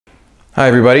Hi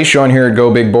everybody, Sean here at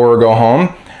Go Big Bore or Go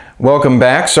Home. Welcome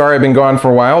back. Sorry I've been gone for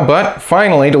a while, but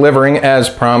finally delivering as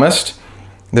promised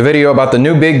the video about the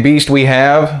new big beast we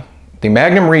have, the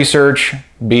Magnum Research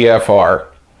BFR.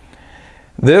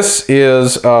 This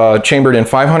is chambered in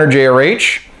 500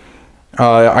 JRH.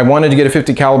 I wanted to get a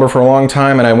 50 caliber for a long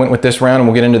time and I went with this round, and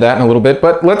we'll get into that in a little bit,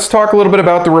 but let's talk a little bit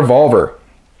about the Revolver.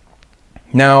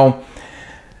 Now,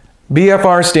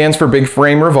 BFR stands for Big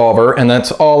Frame Revolver, and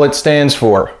that's all it stands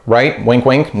for, right? Wink,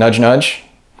 wink, nudge, nudge.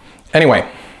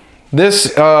 Anyway, this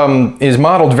is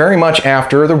modeled very much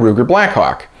after the Ruger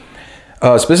Blackhawk,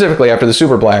 specifically after the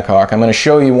Super Blackhawk. I'm going to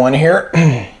show you one here.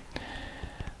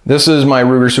 This is my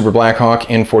Ruger Super Blackhawk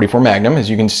in 44 Magnum, as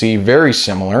you can see, very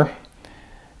similar,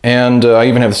 and I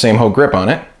even have the same hoe grip on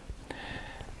it.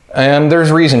 And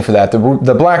there's a reason for that. The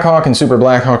Blackhawk and Super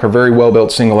Blackhawk are very well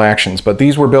built single actions, but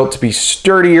these were built to be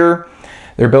sturdier,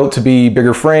 they're built to be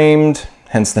bigger framed,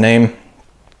 hence the name,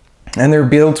 and they're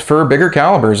built for bigger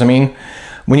calibers. I mean,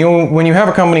 when you have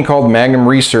a company called Magnum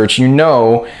Research, you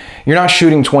know you're not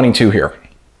shooting 22 here.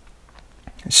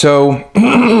 So,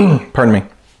 pardon me.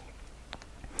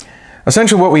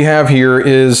 Essentially what we have here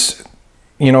is,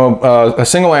 you know, a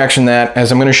single action that, as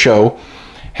I'm going to show,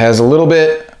 has a little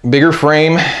bit bigger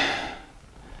frame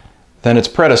than its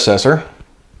predecessor.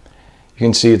 You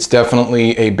can see it's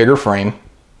definitely a bigger frame.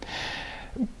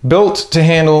 Built to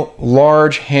handle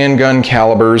large handgun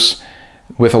calibers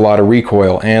with a lot of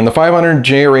recoil. And the 500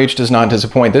 JRH does not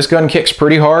disappoint. This gun kicks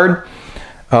pretty hard.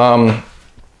 One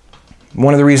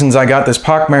of the reasons I got this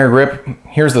Pockmeyer grip,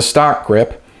 here's the stock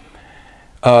grip.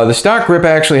 The stock grip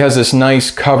actually has this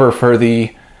nice cover for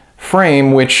the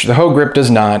frame, which the hoe grip does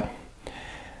not.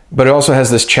 But it also has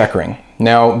this checkering.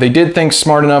 Now, they did think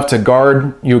smart enough to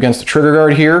guard you against the trigger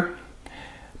guard here,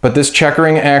 but this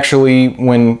checkering actually,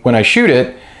 when I shoot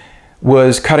it,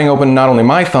 was cutting open not only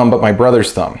my thumb, but my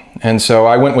brother's thumb. And so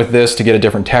I went with this to get a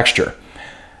different texture.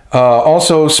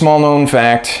 Also, small known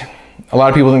fact, a lot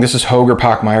of people think this is Hogue or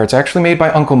Pockmeyer. It's actually made by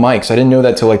Uncle Mike's. I didn't know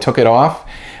that till I took it off.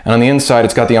 And on the inside,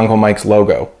 it's got the Uncle Mike's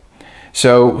logo.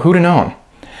 So, who'd have known?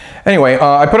 Anyway,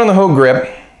 I put on the Hogue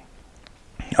grip.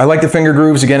 I like the finger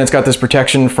grooves. Again, it's got this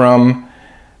protection from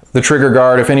the trigger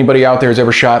guard. If anybody out there has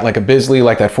ever shot like a Bisley,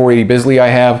 like that 480 Bisley I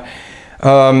have,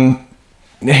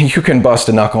 you can bust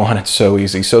a knuckle on it so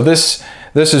easy. So this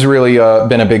has really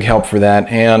been a big help for that,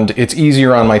 and it's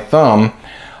easier on my thumb.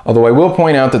 Although I will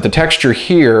point out that the texture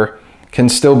here can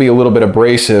still be a little bit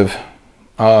abrasive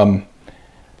where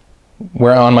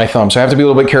on my thumb. So I have to be a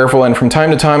little bit careful, and from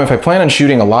time to time, if I plan on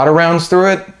shooting a lot of rounds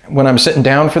through it when I'm sitting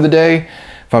down for the day,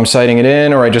 if I'm sighting it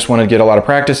in or I just want to get a lot of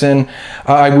practice in,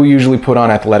 I will usually put on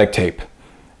athletic tape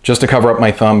just to cover up my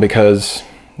thumb because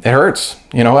it hurts.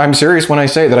 You know, I'm serious when I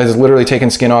say that. I just literally taken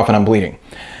skin off and I'm bleeding.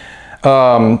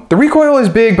 The recoil is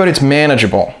big, but it's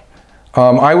manageable.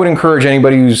 I would encourage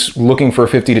anybody who's looking for a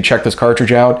 50 to check this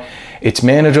cartridge out. It's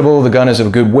manageable, the gun is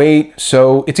of good weight,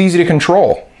 so it's easy to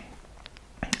control.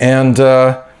 And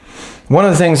one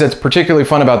of the things that's particularly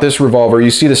fun about this Revolver,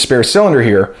 you see the spare cylinder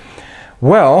here.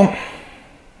 Well,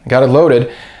 got it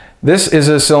loaded. This is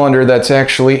a cylinder that's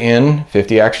actually in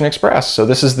 50 Action Express. So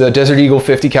this is the Desert Eagle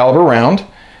 50 caliber round.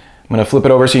 I'm going to flip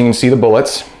it over so you can see the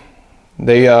bullets.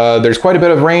 There's quite a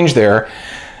bit of range there.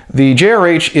 The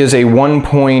JRH is a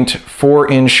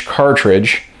 1.4 inch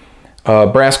cartridge,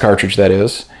 brass cartridge that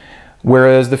is,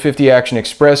 whereas the 50 Action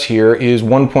Express here is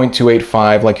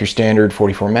 1.285 like your standard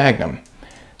 44 Magnum.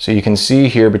 So you can see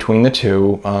here between the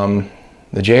two,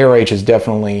 the JRH is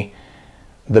definitely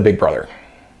the big brother.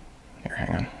 Here,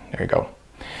 hang on, there you go.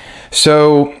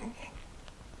 So,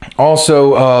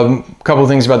 also a couple of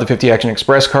things about the 50 Action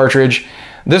Express cartridge.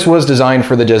 This was designed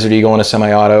for the Desert Eagle in a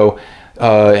semi-auto,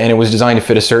 and it was designed to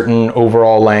fit a certain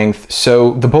overall length.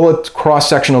 So the bullet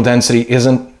cross-sectional density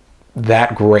isn't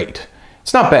that great.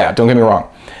 It's not bad, don't get me wrong.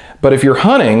 But if you're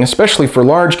hunting, especially for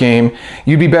large game,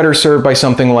 you'd be better served by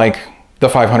something like the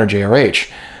 500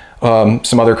 JRH.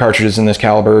 Some other cartridges in this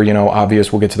caliber, you know,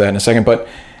 obvious, we'll get to that in a second, but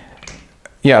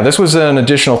yeah, this was an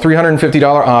additional $350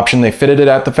 option. They fitted it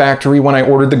at the factory when I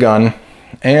ordered the gun.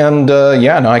 And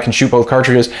yeah, now I can shoot both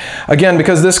cartridges. Again,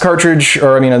 because this cartridge,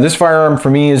 or I mean, this firearm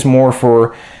for me is more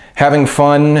for having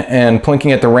fun and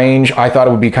plinking at the range. I thought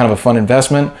it would be kind of a fun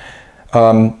investment.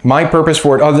 My purpose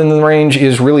for it, other than the range,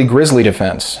 is really grizzly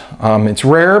defense. It's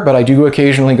rare, but I do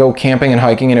occasionally go camping and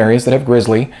hiking in areas that have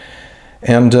grizzly.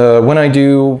 And when I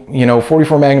do, you know,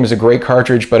 44 Magnum is a great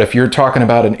cartridge, but if you're talking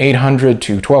about an 800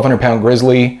 to 1,200 pound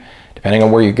grizzly, depending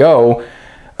on where you go,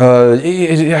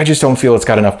 I just don't feel it's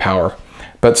got enough power.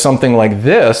 But something like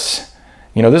this,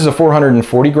 you know, this is a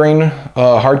 440 grain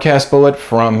hard cast bullet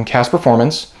from Cast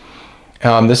Performance.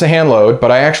 This is a hand load,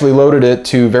 but I actually loaded it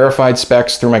to verified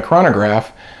specs through my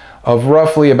chronograph of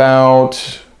roughly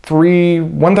about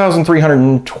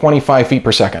 1,325 feet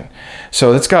per second.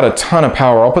 So it's got a ton of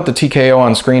power. I'll put the TKO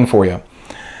on screen for you.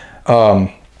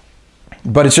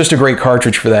 But it's just a great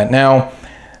cartridge for that. Now, a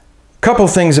couple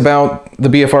things about the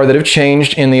BFR that have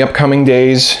changed in the upcoming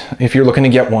days if you're looking to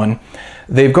get one.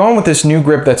 They've gone with this new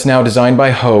grip that's now designed by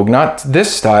Hogue. Not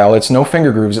this style, it's no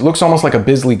finger grooves. It looks almost like a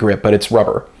Bisley grip, but it's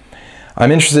rubber.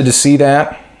 I'm interested to see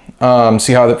that,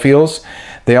 see how that feels.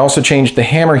 They also changed the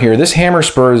hammer here. This hammer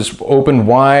spur is open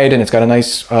wide and it's got a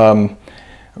nice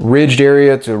ridged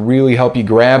area to really help you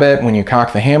grab it when you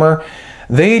cock the hammer.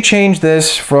 They changed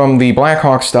this from the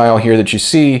Blackhawk style here that you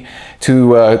see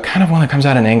to kind of one that comes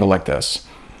at an angle like this.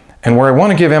 And where I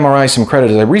want to give MRI some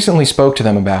credit is I recently spoke to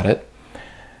them about it.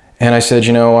 And I said,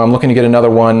 you know, I'm looking to get another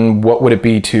one. What would it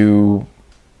be to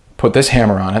put this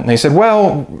hammer on it? And they said,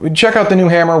 well, check out the new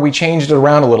hammer. We changed it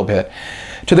around a little bit.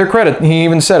 To their credit, he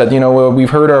even said it, you know, we've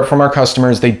heard from our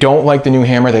customers, they don't like the new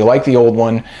hammer, they like the old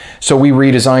one, so we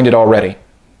redesigned it already.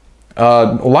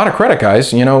 A lot of credit,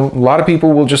 guys. You know, a lot of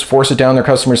people will just force it down their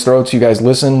customers' throats. You guys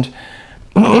listened.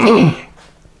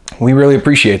 We really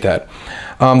appreciate that.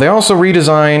 They also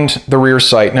redesigned the rear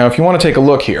sight. Now, if you want to take a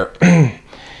look here,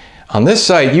 on this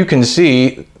sight, you can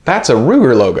see that's a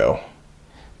Ruger logo.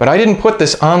 But I didn't put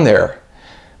this on there.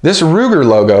 This Ruger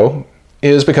logo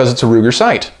is because it's a Ruger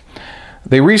sight.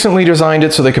 They recently designed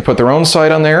it so they could put their own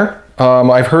sight on there.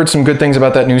 I've heard some good things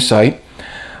about that new sight.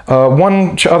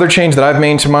 One other change that I've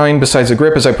made to mine besides the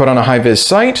grip is I put on a high-vis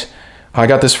sight. I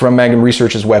got this from Magnum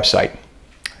Research's website.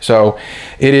 So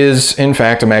it is, in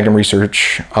fact, a Magnum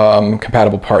Research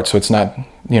compatible part. So it's not,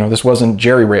 you know, this wasn't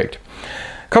jerry-rigged.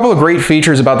 A couple of great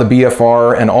features about the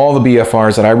BFR and all the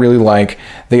BFRs that I really like.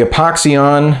 They epoxy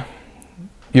on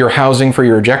your housing for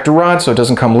your ejector rod so it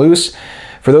doesn't come loose.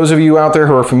 For those of you out there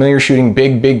who are familiar shooting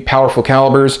big, powerful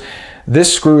calibers,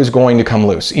 this screw is going to come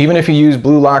loose. Even if you use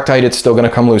blue Loctite, it's still going to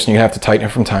come loose and you have to tighten it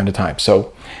from time to time.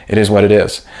 So it is what it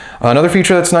is. Another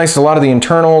feature that's nice is a lot of the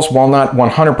internals, while not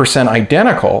 100%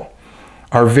 identical,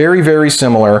 are very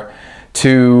similar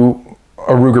to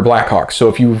a Ruger Blackhawk. So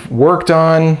if you've worked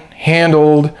on,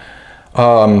 handled,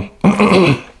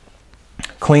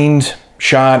 cleaned,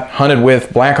 shot, hunted with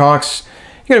Blackhawks,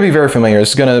 you're gonna be very familiar.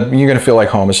 You're gonna feel like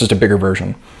home. It's just a bigger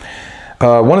version.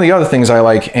 One of the other things I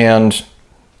like, and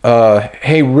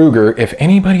hey Ruger, if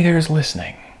anybody there is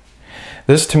listening,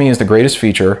 this to me is the greatest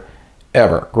feature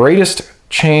ever. Greatest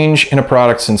change in a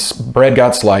product since bread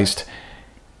got sliced,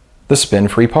 the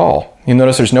spin-free pawl. You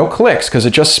notice there's no clicks because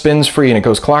it just spins free and it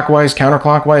goes clockwise,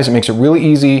 counterclockwise. It makes it really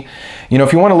easy. You know,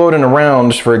 if you want to load in a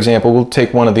round, for example, we'll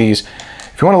take one of these.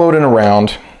 If you want to load in a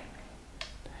round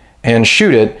and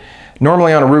shoot it,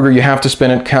 normally on a Ruger you have to spin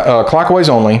it clockwise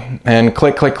only and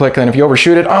click, and if you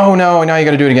overshoot it, oh no, now you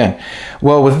got to do it again.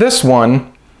 Well, with this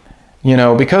one, you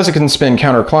know, because it can spin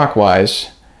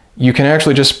counterclockwise, you can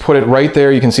actually just put it right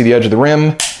there. You can see the edge of the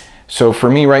rim. So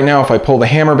for me right now, if I pull the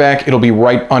hammer back, it'll be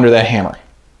right under that hammer.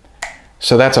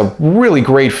 So that's a really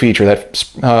great feature, that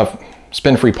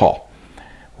spin-free pawl.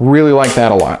 Really like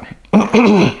that a lot.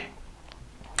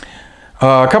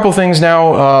 A couple things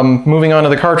now, moving on to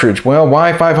the cartridge. Well,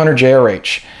 why 500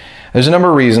 JRH? There's a number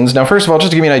of reasons. Now, first of all,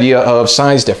 just to give you an idea of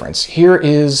size difference, here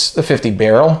is the 50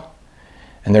 barrel,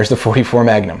 and there's the 44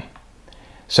 Magnum.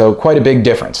 So quite a big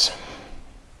difference.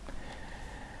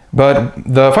 But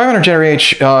the 500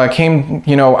 JRH came,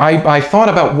 you know, I thought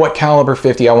about what caliber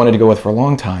 50 I wanted to go with for a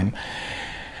long time.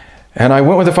 And I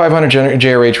went with the 500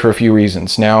 JRH for a few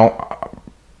reasons. Now,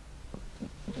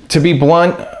 to be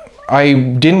blunt, I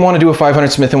didn't want to do a 500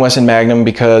 Smith & Wesson Magnum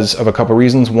because of a couple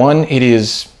reasons. One, it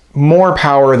is more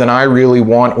power than I really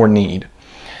want or need.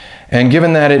 And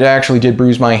given that it actually did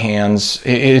bruise my hands,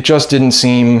 it just didn't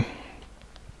seem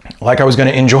like I was going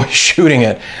to enjoy shooting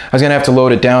it. I was going to have to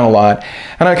load it down a lot.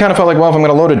 And I kind of felt like, well, if I'm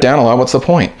going to load it down a lot, what's the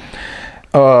point?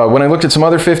 When I looked at some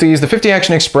other 50s, the 50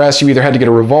 Action Express, you either had to get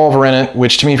a revolver in it,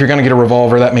 which to me, if you're going to get a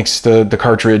revolver, that makes the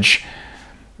cartridge,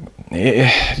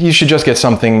 you should just get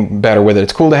something better with it.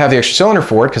 It's cool to have the extra cylinder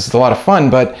for it because it's a lot of fun,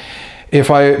 but if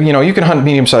you can hunt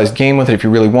medium-sized game with it if you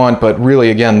really want, but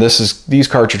really, again, these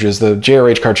cartridges, the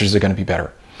JRH cartridges, are going to be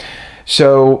better.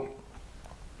 So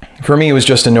for me, it was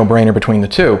just a no-brainer between the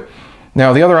two.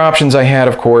 Now, the other options I had,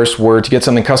 of course, were to get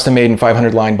something custom-made in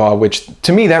 500 Linebaugh, which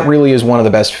to me, that really is one of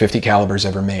the best 50 calibers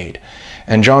ever made.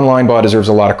 And John Linebaugh deserves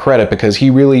a lot of credit because he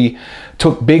really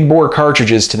took big bore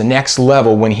cartridges to the next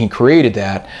level when he created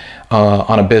that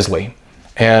on a Bisley.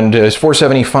 And his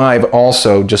 475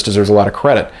 also just deserves a lot of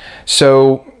credit.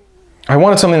 So I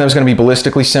wanted something that was going to be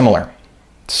ballistically similar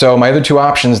So my other two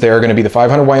options there are going to be the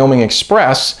 500 Wyoming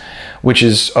Express, which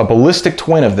is a ballistic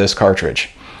twin of this cartridge,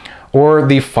 or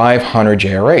the 500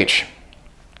 JRH.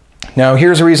 Now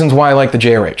here's the reasons why I like the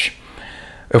JRH.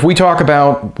 If we talk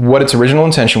about what its original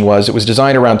intention was, it was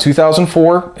designed around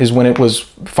 2004 is when it was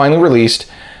finally released,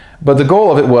 but the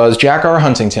goal of it was Jack R.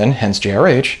 Huntington, hence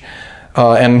JRH,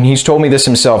 and he's told me this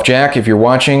himself. Jack, if you're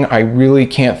watching, I really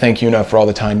can't thank you enough for all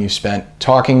the time you spent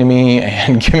talking to me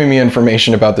and giving me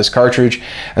information about this cartridge,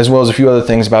 as well as a few other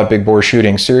things about big bore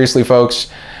shooting. Seriously,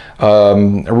 folks, a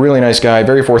really nice guy,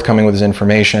 very forthcoming with his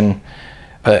information.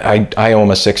 I owe him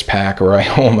a 6-pack, or I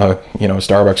owe him a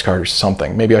Starbucks card or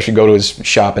something. Maybe I should go to his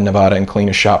shop in Nevada and clean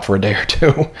his shop for a day or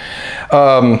two.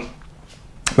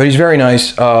 But he's very nice.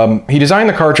 He designed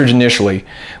the cartridge initially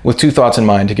with two thoughts in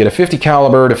mind: to get a 50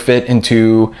 caliber to fit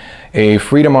into a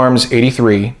Freedom Arms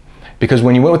 83, because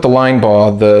when you went with the line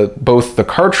ball, both the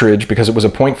cartridge, because it was a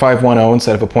 .510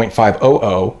 instead of a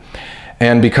 .500,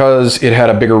 and because it had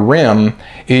a bigger rim,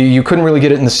 you couldn't really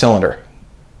get it in the cylinder.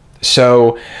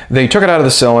 So they took it out of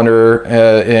the cylinder,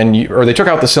 or they took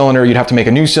out the cylinder, you'd have to make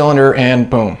a new cylinder, and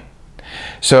boom.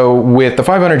 So with the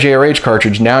 500 JRH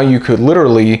cartridge, now you could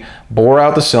literally bore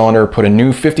out the cylinder, put a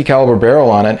new 50 caliber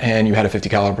barrel on it, and you had a 50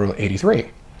 caliber 83.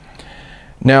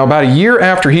 Now, about a year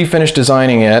after he finished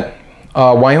designing it,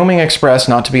 Wyoming Express,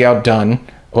 not to be outdone,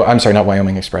 well, I'm sorry, not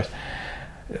Wyoming Express,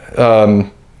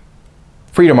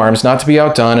 Freedom Arms, not to be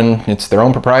outdone, and it's their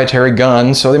own proprietary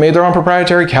gun, so they made their own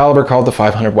proprietary caliber called the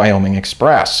 500 Wyoming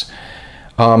Express.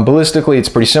 Ballistically, it's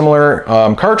pretty similar.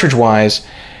 Cartridge-wise,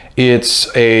 it's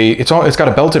got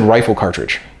a belted rifle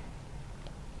cartridge.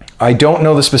 I don't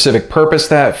know the specific purpose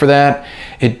for that.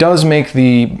 It does make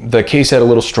the case head a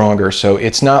little stronger, so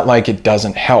it's not like it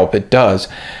doesn't help. It does.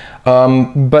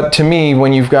 But to me,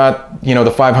 when you've got,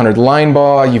 the 500 line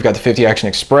ball, you've got the 50 Action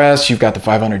Express, you've got the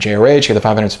 500 JRH, you got the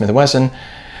 500 Smith & Wesson,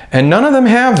 and none of them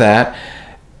have that,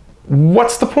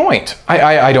 what's the point?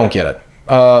 I don't get it.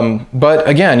 But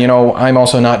again, I'm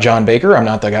also not John Baker. I'm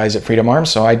not the guys at Freedom Arms,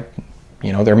 so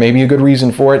there may be a good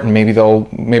reason for it, and maybe I'll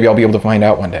be able to find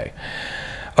out one day.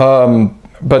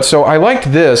 But so I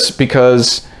liked this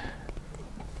because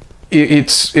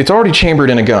it's already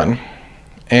chambered in a gun.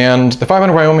 And the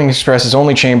 500 Wyoming Express is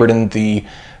only chambered in the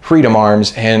Freedom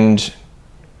Arms, and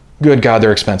good God,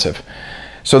 they're expensive.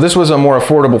 So this was a more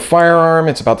affordable firearm.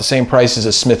 It's about the same price as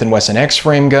a Smith & Wesson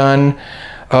X-frame gun.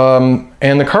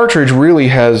 And the cartridge really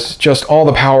has just all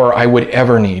the power I would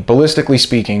ever need. Ballistically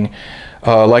speaking,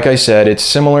 like I said, it's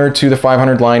similar to the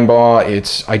 500 line ball.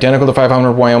 It's identical to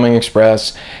 500 Wyoming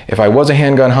Express. If I was a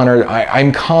handgun hunter,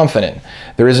 I'm confident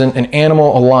there isn't an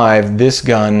animal alive this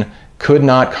gun could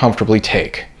not comfortably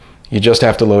take. You just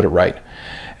have to load it right.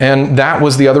 And that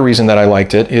was the other reason that I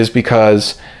liked it, is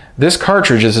because this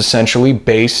cartridge is essentially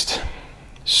based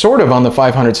sort of on the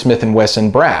 500 Smith & Wesson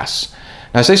brass.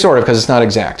 Now I say sort of because it's not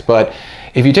exact, but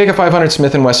if you take a 500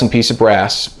 Smith & Wesson piece of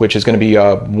brass, which is going to be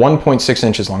 1.6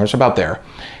 inches long, it's about there,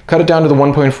 cut it down to the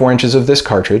 1.4 inches of this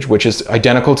cartridge, which is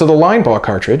identical to the line ball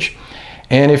cartridge,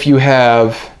 and if you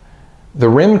have the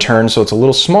rim turned so it's a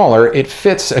little smaller, it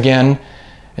fits again.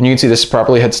 And you can see this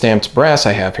properly head stamped brass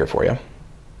I have here for you.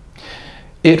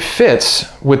 It fits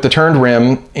with the turned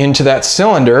rim into that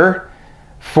cylinder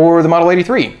for the Model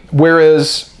 83.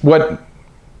 Whereas what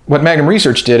Magnum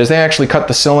Research did is they actually cut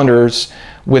the cylinders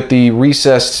with the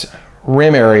recessed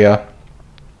rim area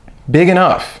big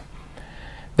enough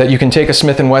that you can take a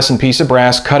Smith & Wesson piece of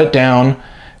brass, cut it down,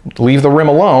 leave the rim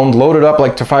alone, load it up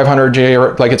like it's a 500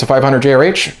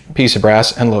 JRH piece of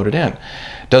brass, and load it in.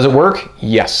 Does it work?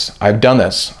 Yes, I've done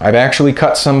this. I've actually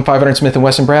cut some 500 Smith &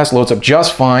 Wesson brass, loads up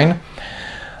just fine.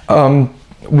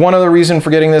 One other reason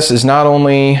for getting this is not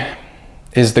only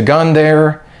is the gun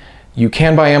there, you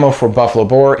can buy ammo for Buffalo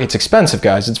Bore. It's expensive,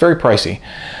 guys. It's very pricey,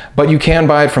 but you can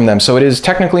buy it from them. So it is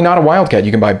technically not a Wildcat.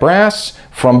 You can buy brass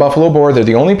from Buffalo Bore. They're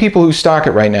the only people who stock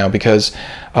it right now because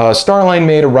Starline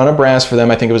made a run of brass for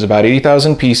them. I think it was about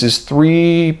 80,000 pieces.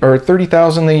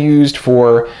 30,000 they used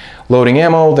for loading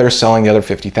ammo. They're selling the other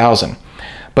 50,000.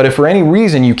 But if for any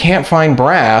reason you can't find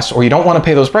brass or you don't want to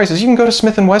pay those prices, you can go to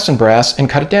Smith & Wesson brass and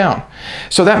cut it down.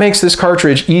 So that makes this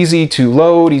cartridge easy to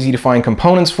load, easy to find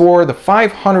components for. The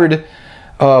 500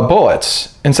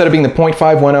 bullets, instead of being the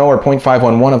 .510 or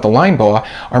 .511 of the line ball,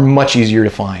 are much easier to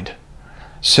find.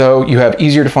 So you have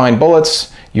easier to find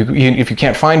bullets. If you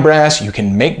can't find brass, you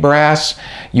can make brass.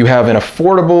 You have an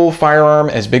affordable firearm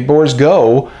as big bores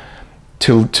go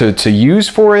to use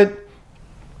for it.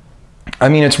 I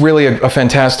mean, it's really a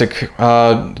fantastic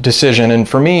decision. And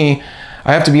for me,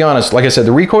 I have to be honest, like I said,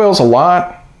 the recoil's a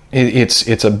lot.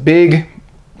 It's a big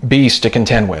beast to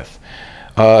contend with.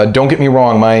 Don't get me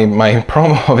wrong, my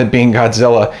promo of it being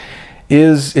Godzilla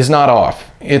is not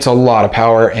off. It's a lot of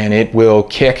power, and it will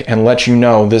kick and let you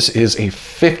know this is a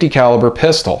 50 caliber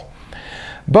pistol.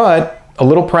 But a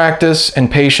little practice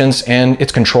and patience, and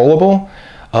it's controllable.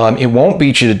 It won't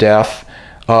beat you to death,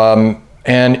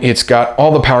 and it's got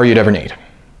all the power you'd ever need.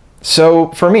 So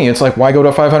for me, it's like, why go to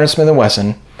a 500 Smith &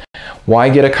 Wesson? Why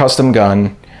get a custom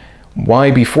gun?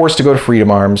 Why be forced to go to Freedom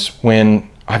Arms when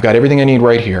I've got everything I need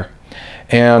right here?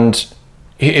 And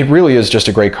it really is just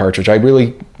a great cartridge. I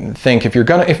really think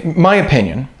if my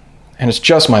opinion, and it's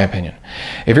just my opinion,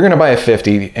 if you're gonna buy a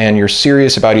 50 and you're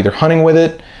serious about either hunting with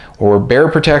it or bear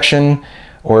protection,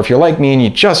 or if you're like me and you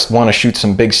just wanna shoot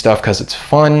some big stuff because it's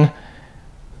fun,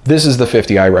 this is the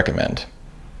 50 I recommend.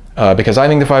 Because I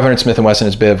think the 500 Smith & Wesson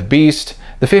is a bit of a beast.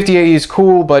 The 50AE is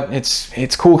cool, but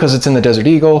it's cool because it's in the Desert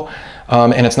Eagle,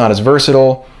 and it's not as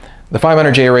versatile. The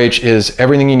 500 JRH is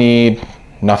everything you need,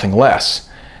 nothing less.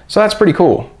 So that's pretty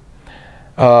cool.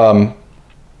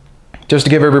 Just to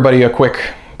give everybody a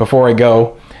quick, before I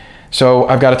go, so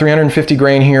I've got a 350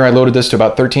 grain here. I loaded this to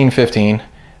about 13-15.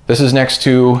 This is next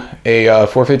to a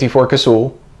 454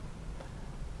 Casull.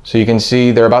 So you can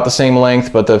see they're about the same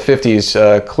length, but the 50 is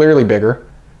clearly bigger.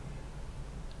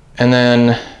 And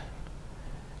then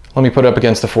let me put it up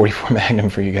against the 44 Magnum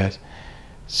for you guys.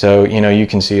 So, you know, you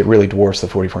can see it really dwarfs the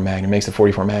 44 Magnum. Makes the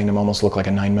 44 Magnum almost look like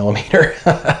a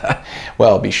 9mm. Well,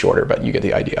 it'll be shorter, but you get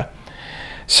the idea.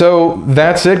 So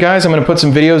that's it, guys. I'm going to put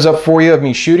some videos up for you of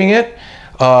me shooting it.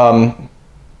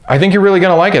 I think you're really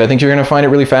going to like it. I think you're going to find it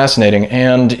really fascinating.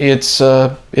 And it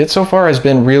so far has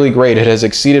been really great. It has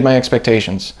exceeded my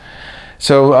expectations.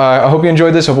 So I hope you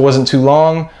enjoyed this. Hope it wasn't too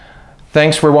long.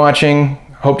 Thanks for watching.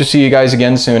 Hope to see you guys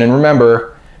again soon. And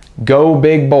remember, go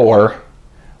big bore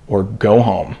or go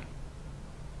home.